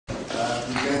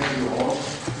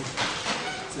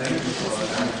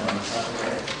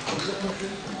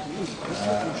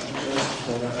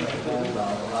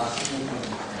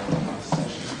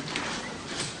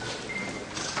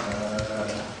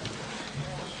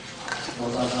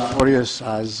Laborious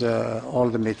as all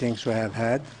the meetings we have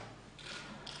had,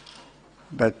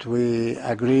 but we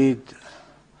agreed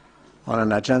on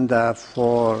an agenda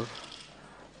for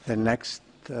the next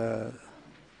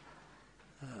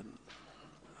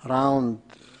round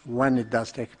when it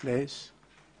does take place.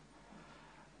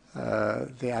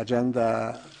 The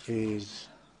agenda is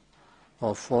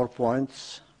of 4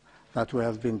 points that we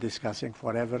have been discussing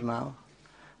forever now,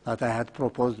 that I had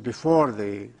proposed before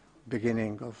the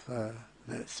beginning of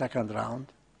the second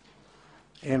round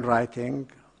in writing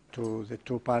to the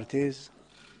two parties,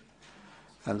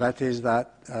 and that is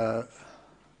that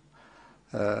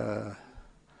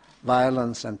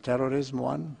violence and terrorism,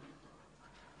 1,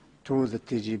 2, the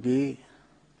TGB,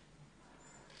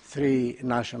 3,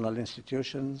 national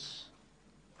institutions,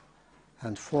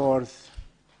 and 4th,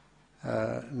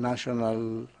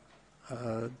 national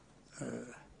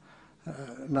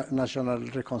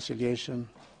reconciliation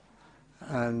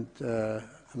and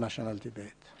national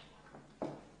debate.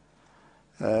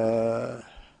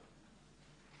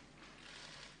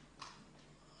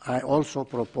 I also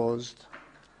proposed,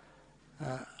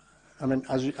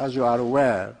 as you are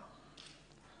aware,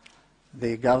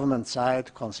 the government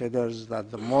side considers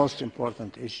that the most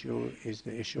important issue is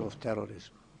the issue of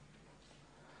terrorism.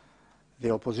 The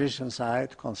opposition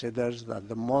side considers that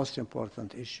the most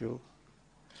important issue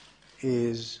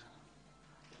is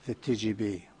the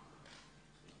TGB.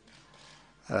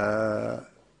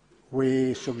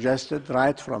 We suggested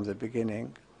right from the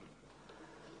beginning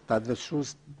that the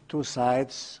two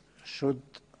sides should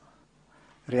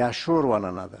reassure one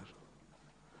another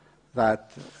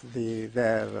that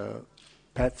their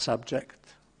pet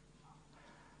subject,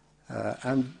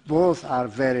 and both are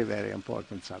very, very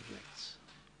important subjects,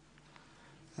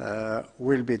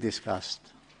 will be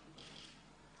discussed.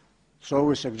 So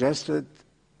we suggested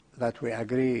that we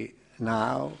agree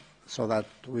now so that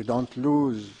we don't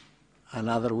lose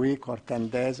another week or 10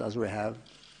 days as we have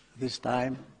this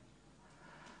time.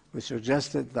 We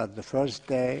suggested that the first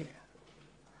day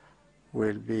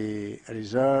will be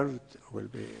reserved, will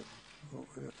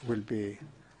be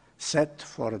set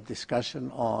for a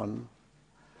discussion on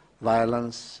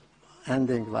violence,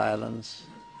 ending violence,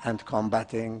 and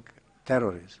combating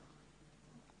terrorism.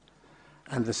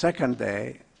 And the second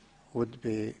day would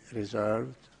be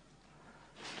reserved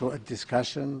to a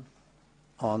discussion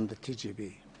on the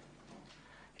TGB.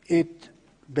 It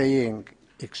being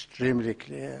extremely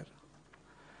clear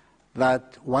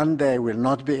that one day will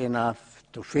not be enough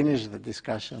to finish the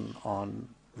discussion on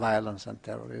violence and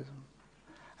terrorism,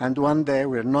 and one day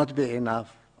will not be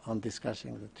enough on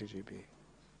discussing the TGB.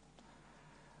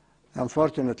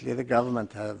 Unfortunately, the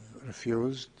government have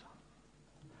refused,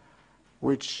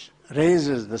 which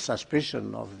raises the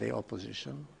suspicion of the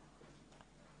opposition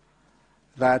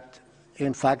that,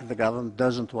 in fact, the government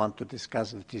doesn't want to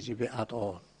discuss the TGB at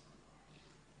all.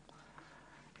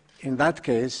 In that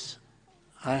case,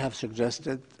 I have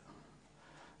suggested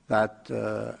that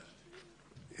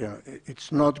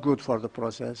it's not good for the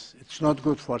process, it's not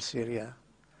good for Syria,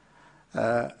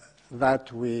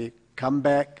 that we come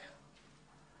back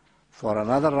for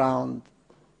another round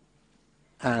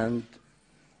and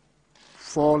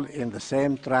fall in the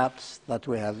same traps that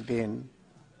we have been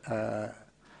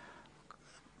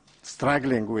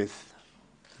struggling with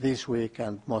this week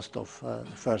and most of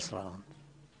the first round.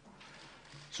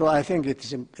 So I think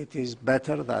it is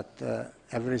better that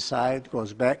every side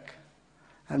goes back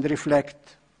and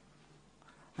reflect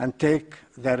and take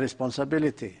their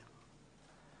responsibility.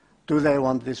 Do they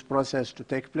want this process to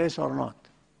take place or not?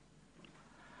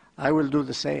 I will do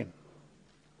the same.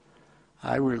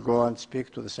 I will go and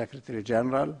speak to the Secretary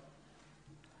General.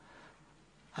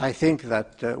 I think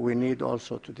that we need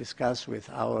also to discuss with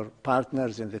our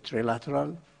partners in the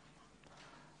trilateral,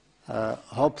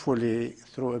 hopefully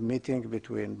through a meeting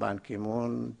between Ban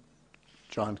Ki-moon,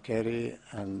 John Kerry,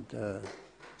 and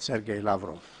Sergei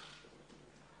Lavrov.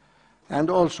 And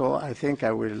also, I think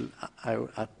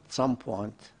at some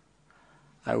point,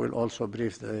 I will also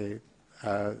brief the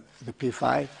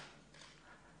P5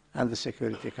 and the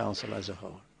Security Council as a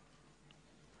whole.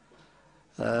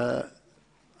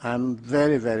 I'm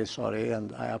very, very sorry,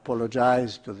 and I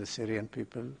apologize to the Syrian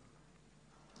people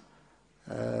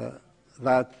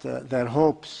that their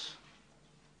hopes,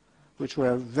 which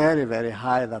were very, very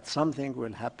high that something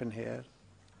will happen here,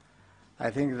 I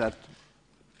think that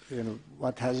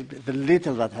the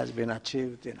little that has been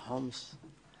achieved in Homs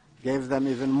gave them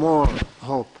even more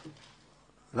hope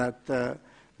that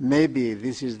maybe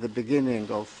this is the beginning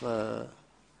of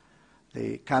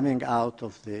the coming out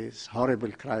of this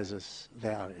horrible crisis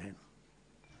they are in.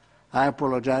 I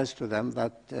apologize to them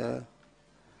that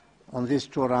on these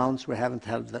 2 rounds we haven't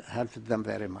helped them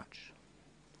very much.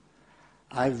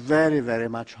 I very, very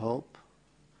much hope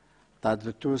that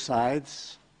the 2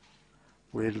 sides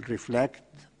will reflect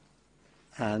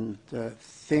and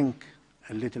think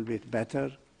a little bit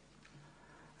better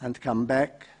and come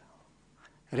back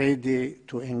ready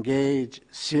to engage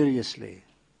seriously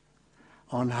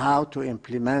on how to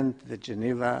implement the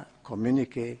Geneva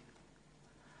Communique.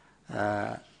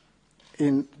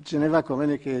 In Geneva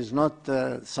Communique is not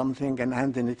something, an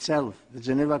end in itself. The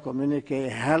Geneva Communique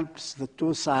helps the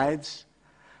 2 sides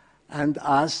and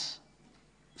us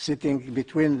sitting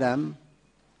between them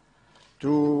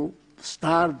to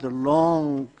start the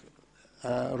long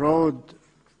road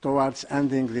towards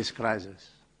ending this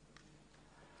crisis.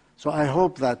 So I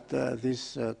hope that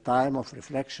this time of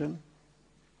reflection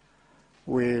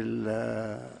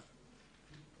will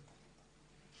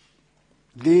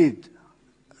lead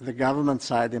the government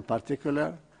side in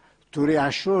particular to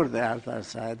reassure the other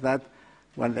side that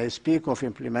when they speak of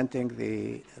implementing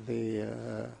the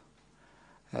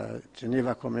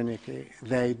Geneva Communique,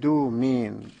 they do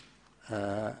mean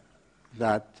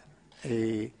that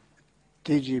a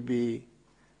TGB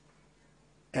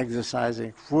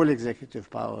exercising full executive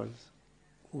powers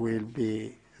will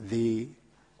be the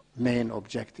main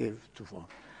objective to form.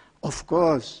 Of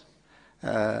course,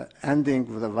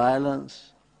 ending the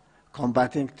violence,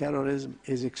 combating terrorism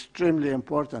is extremely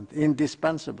important,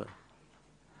 indispensable.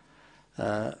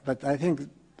 But I think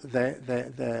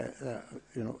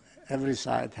every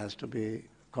side has to be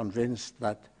convinced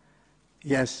that,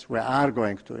 yes, we are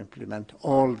going to implement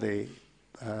all the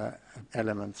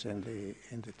elements in the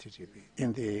TGB,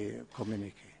 in the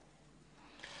communique.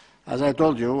 As I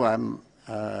told you, I'll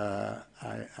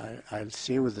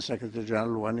see with the Secretary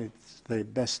General when it's the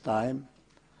best time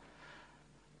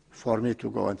for me to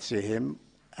go and see him.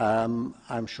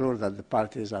 I'm sure that the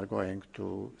parties are going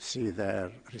to see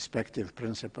their respective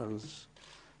principals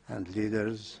and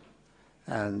leaders,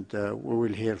 and we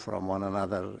will hear from one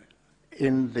another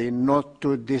in the not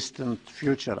too distant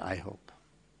future, I hope.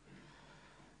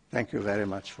 Thank you very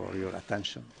much for your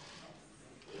attention.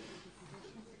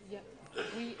 Yeah.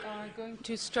 We are going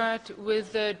to start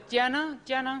with Diana.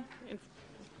 Diana.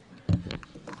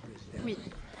 Oui.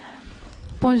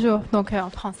 Bonjour, donc en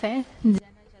français.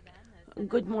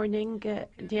 Good morning,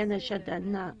 Diana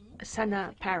Jadan,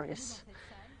 Sana, Paris.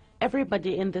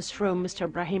 Everybody in this room, Mr.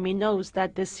 Brahimi, knows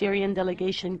that the Syrian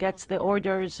delegation gets the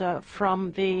orders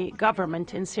from the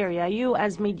government in Syria. You,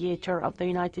 as mediator of the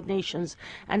United Nations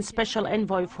and special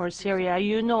envoy for Syria,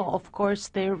 you know, of course,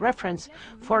 the reference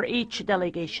for each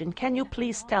delegation. Can you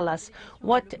please tell us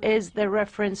what is the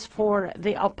reference for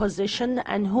the opposition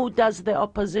and who does the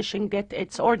opposition get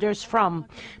its orders from?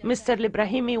 Mr.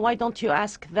 Brahimi, why don't you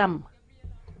ask them?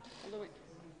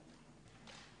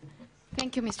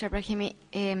 Thank you, Mr. Brahimi.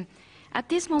 At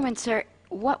this moment, sir,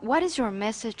 what is your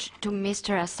message to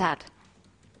Mr. Assad?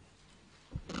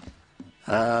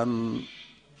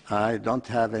 I don't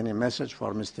have any message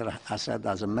for Mr. Assad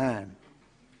as a man.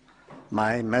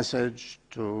 My message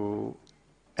to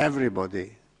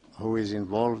everybody who is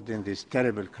involved in this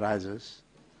terrible crisis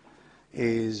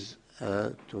is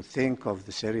to think of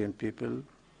the Syrian people,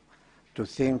 to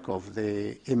think of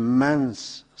the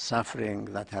immense suffering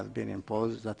that has been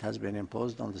imposed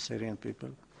on the Syrian people,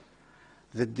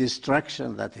 the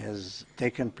destruction that has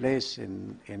taken place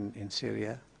in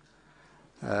Syria,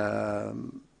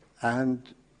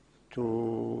 and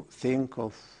to think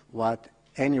of what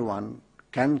anyone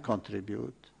can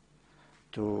contribute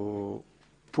to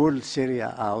pull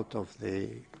Syria out of the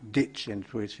ditch in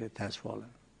which it has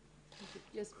fallen.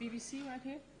 Yes, BBC right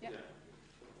here. Yeah.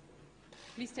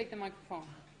 Please take the microphone.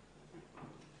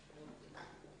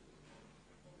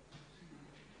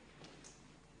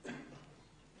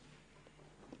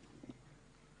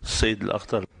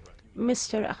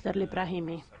 Mr. Lakhdar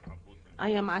Brahimi, I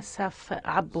am Asaf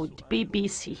Aboud,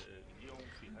 BBC.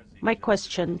 My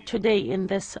question today in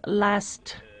this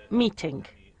last meeting,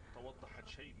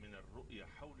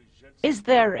 is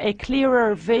there a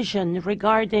clearer vision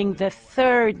regarding the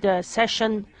third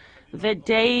session, the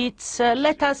dates?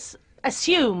 Let us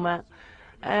assume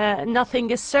nothing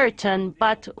is certain,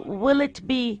 but will it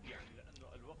be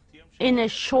in a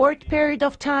short period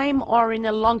of time or in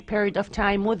a long period of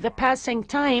time? With the passing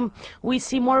time, we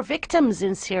see more victims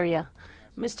in Syria.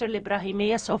 Mr. Brahimi,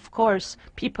 yes, of course,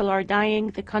 people are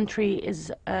dying, the country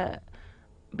is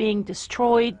being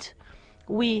destroyed.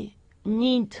 We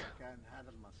need,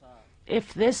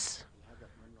 if this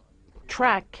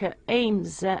track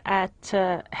aims at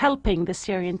helping the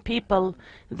Syrian people,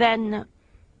 then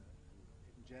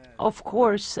of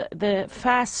course the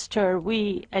faster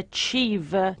we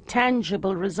achieve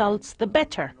tangible results, the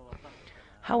better.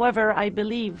 However, I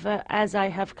believe, as I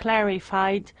have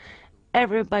clarified,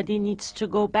 everybody needs to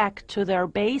go back to their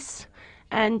base,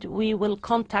 and we will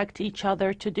contact each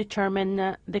other to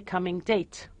determine the coming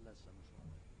date.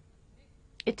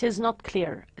 It is not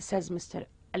clear, says Mr.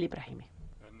 Ali Brahimi.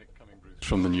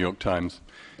 From the New York Times.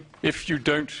 If you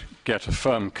don't get a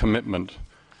firm commitment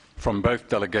from both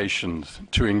delegations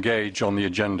to engage on the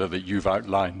agenda that you've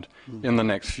outlined in the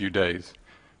next few days,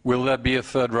 will there be a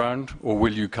third round, or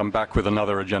will you come back with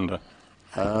another agenda?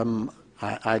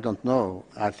 I don't know.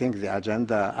 I think the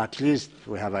agenda, at least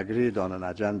we have agreed on an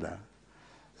agenda.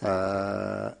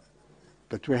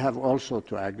 But we have also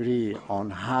to agree on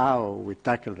how we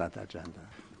tackle that agenda.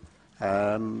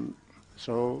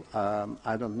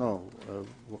 I don't know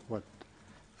what.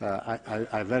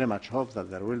 I very much hope that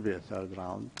there will be a third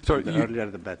round. So the earlier,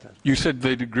 the better. You said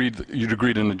you'd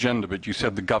agreed an agenda, but you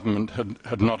said the government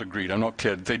had not agreed. I'm not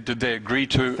clear. Did they agree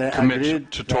to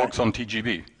commit to talks on TGB?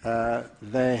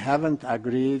 They haven't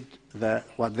agreed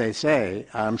what they say.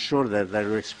 I'm sure that they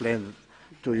will explain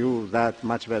to you that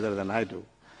much better than I do.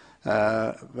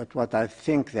 But what I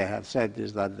think they have said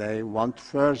is that they want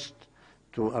first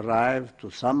to arrive to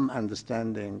some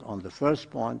understanding on the first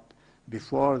point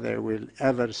before they will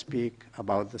ever speak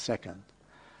about the second.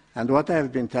 And what I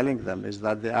have been telling them is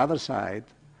that the other side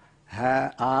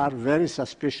are very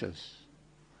suspicious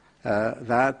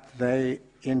that they,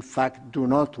 in fact, do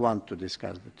not want to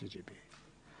discuss the TGB.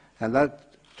 And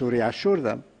that, to reassure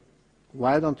them,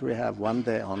 why don't we have one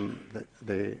day on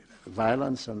the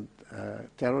violence and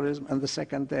terrorism, and the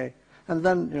second day, and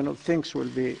then, you know, things will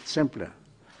be simpler.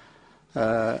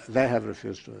 They have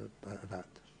refused to that.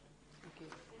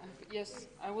 Yes,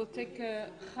 I will take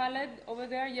Khaled over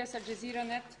there. Yes, Al Jazeera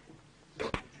Net.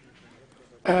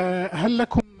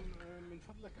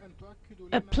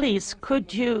 Please,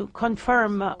 could you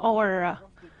confirm or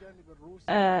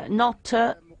not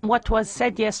what was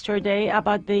said yesterday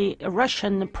about the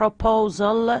Russian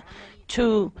proposal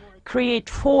to create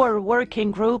 4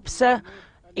 working groups,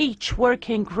 each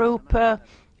working group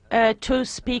to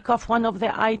speak of one of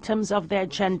the items of the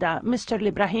agenda? Mr.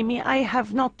 Brahimi, I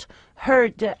have not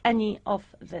heard any of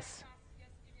this.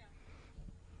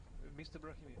 Mr.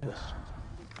 Brahimi.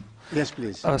 Yes,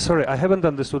 please. Sorry, I haven't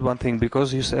understood one thing,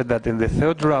 because you said that in the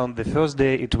third round, the first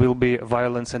day it will be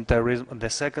violence and terrorism,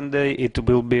 the second day it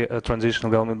will be a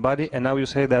transitional government body, and now you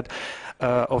say that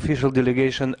official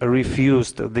delegation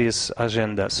refused this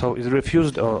agenda. So is it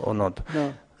refused or not?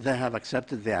 No, they have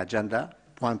accepted the agenda,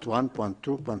 point 1, point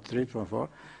 2, point 3, point 4.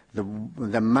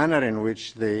 The manner in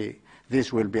which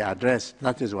this will be addressed,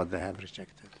 that is what they have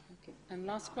rejected. Okay. And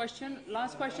last question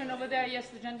over there. Yes,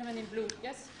 the gentleman in blue.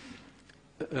 Yes.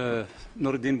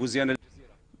 Nuruddin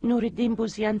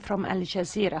Bouziane from Al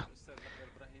Jazeera.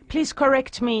 Please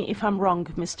correct me if I'm wrong,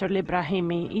 Mr.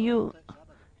 Brahimi.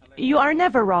 You are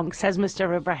never wrong, says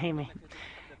Mr. Brahimi.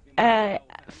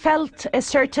 Felt a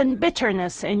certain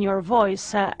bitterness in your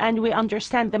voice, and we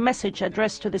understand the message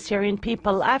addressed to the Syrian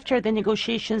people after the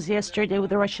negotiations yesterday with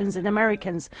the Russians and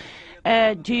Americans.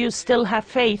 Do you still have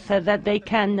faith that they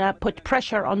can put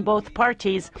pressure on both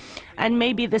parties, and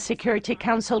maybe the Security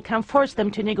Council can force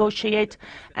them to negotiate?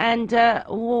 And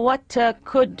what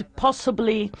could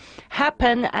possibly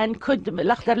happen, and could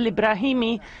Lakhdar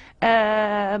Brahimi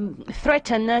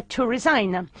threaten to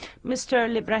resign?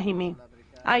 Mr. Brahimi,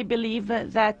 I believe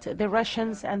that the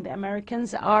Russians and the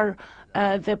Americans are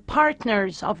the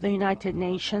partners of the United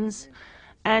Nations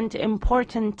and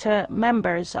important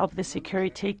members of the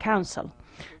Security Council.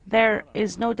 There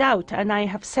is no doubt, and I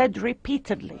have said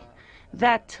repeatedly,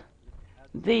 that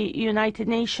the United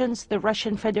Nations, the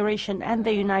Russian Federation, and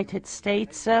the United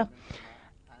States,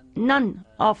 none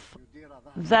of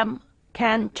them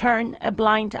can turn a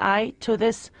blind eye to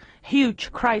this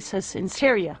huge crisis in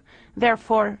Syria.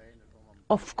 Therefore,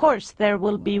 of course, there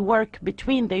will be work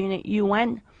between the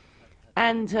UN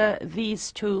and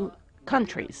these two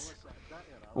countries.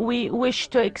 We wish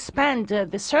to expand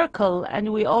the circle,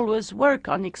 and we always work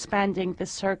on expanding the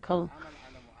circle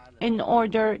in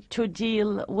order to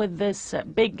deal with this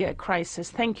big crisis.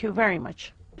 Thank you very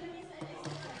much.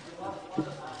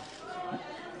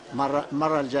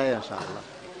 مرة الجاية إن شاء الله.